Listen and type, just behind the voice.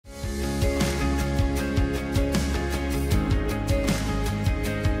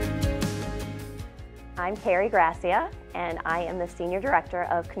I'm Carrie Gracia, and I am the Senior Director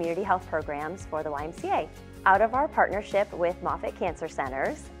of Community Health Programs for the YMCA. Out of our partnership with Moffitt Cancer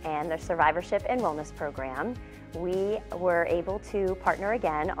Centers and the Survivorship and Wellness Program, we were able to partner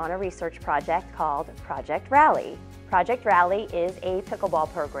again on a research project called Project Rally. Project Rally is a pickleball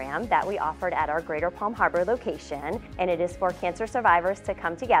program that we offered at our Greater Palm Harbor location, and it is for cancer survivors to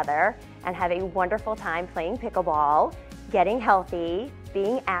come together and have a wonderful time playing pickleball, getting healthy,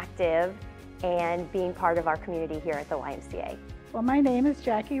 being active, and being part of our community here at the YMCA. Well, my name is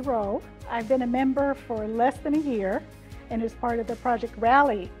Jackie Rowe. I've been a member for less than a year and is part of the Project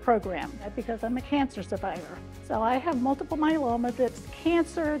Rally program because I'm a cancer survivor. So I have multiple myeloma that's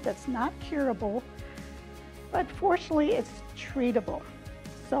cancer that's not curable, but fortunately it's treatable.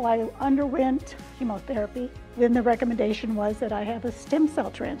 So I underwent chemotherapy. Then the recommendation was that I have a stem cell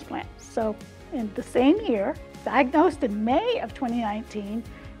transplant. So in the same year, diagnosed in May of 2019,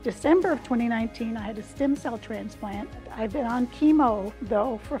 December of 2019, I had a stem cell transplant. I've been on chemo,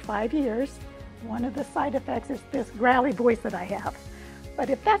 though, for 5 years. One of the side effects is this growly voice that I have. But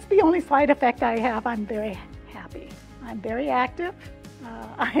if that's the only side effect I have, I'm very happy. I'm very active.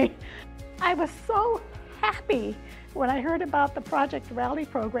 I was so happy when I heard about the Project Rally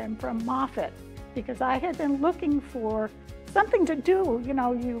program from Moffitt, because I had been looking for something to do. You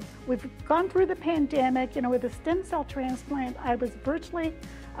know, we've gone through the pandemic, you know, with the stem cell transplant. I was virtually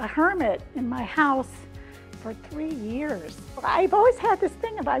a hermit in my house for 3 years. I've always had this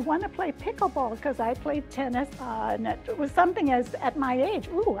thing of I want to play pickleball because I played tennis, and it was something as at my age,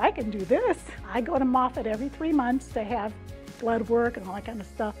 ooh, I can do this. I go to Moffitt every 3 months to have blood work and all that kind of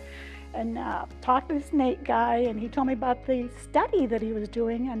stuff, and talked to this Nate guy, and he told me about the study that he was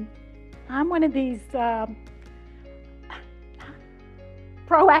doing, and I'm one of these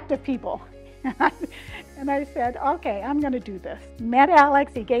proactive people. And I said, okay, I'm going to do this. Met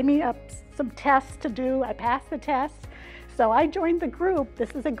Alex, he gave me some tests to do. I passed the test. So I joined the group.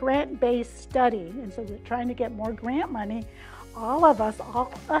 This is a grant-based study, and so we're trying to get more grant money. All us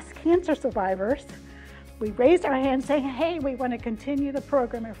cancer survivors, we raised our hands saying, hey, we want to continue the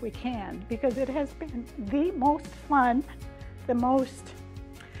program if we can, because it has been the most fun, the most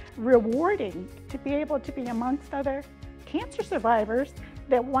rewarding to be able to be amongst other cancer survivors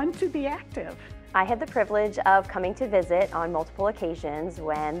that want to be active. I had the privilege of coming to visit on multiple occasions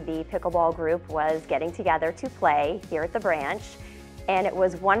when the pickleball group was getting together to play here at the branch, and it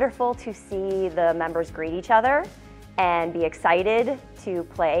was wonderful to see the members greet each other and be excited to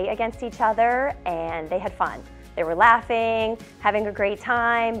play against each other, and they had fun. They were laughing, having a great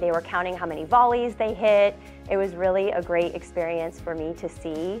time. They were counting how many volleys they hit. It was really a great experience for me to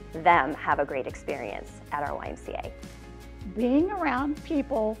see them have a great experience at our YMCA. Being around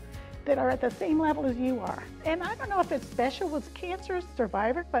people that are at the same level as you are. And I don't know if it's special with cancer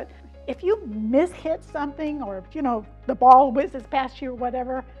survivor, but if you mishit something or, you know, the ball whizzes past you or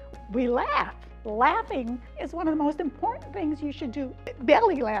whatever, we laugh. Laughing is one of the most important things you should do.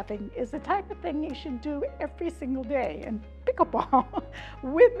 Belly laughing is the type of thing you should do every single day. And pickleball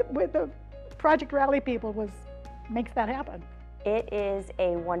with the Project Rally people makes that happen. It is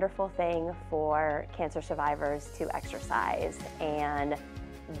a wonderful thing for cancer survivors to exercise and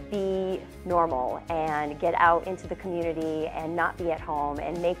be normal and get out into the community and not be at home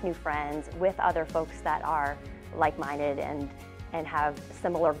and make new friends with other folks that are like-minded and have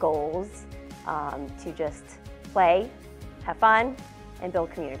similar goals, to just play, have fun, and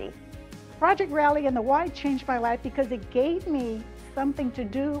build community. Project Rally and the Y changed my life because it gave me something to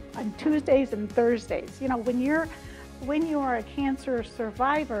do on Tuesdays and Thursdays. You know, when you are a cancer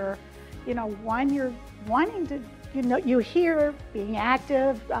survivor, you know, when you're wanting to, you know, you hear being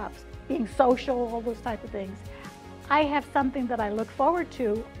active, being social, all those type of things. I have something that I look forward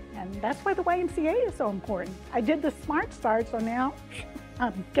to, and that's why the YMCA is so important. I did the Smart Start, so now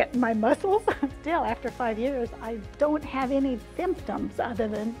I'm getting my muscles. Still, after 5 years, I don't have any symptoms other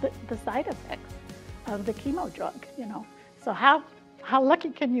than the side effects of the chemo drug, you know. So how lucky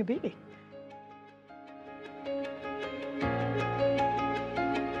can you be?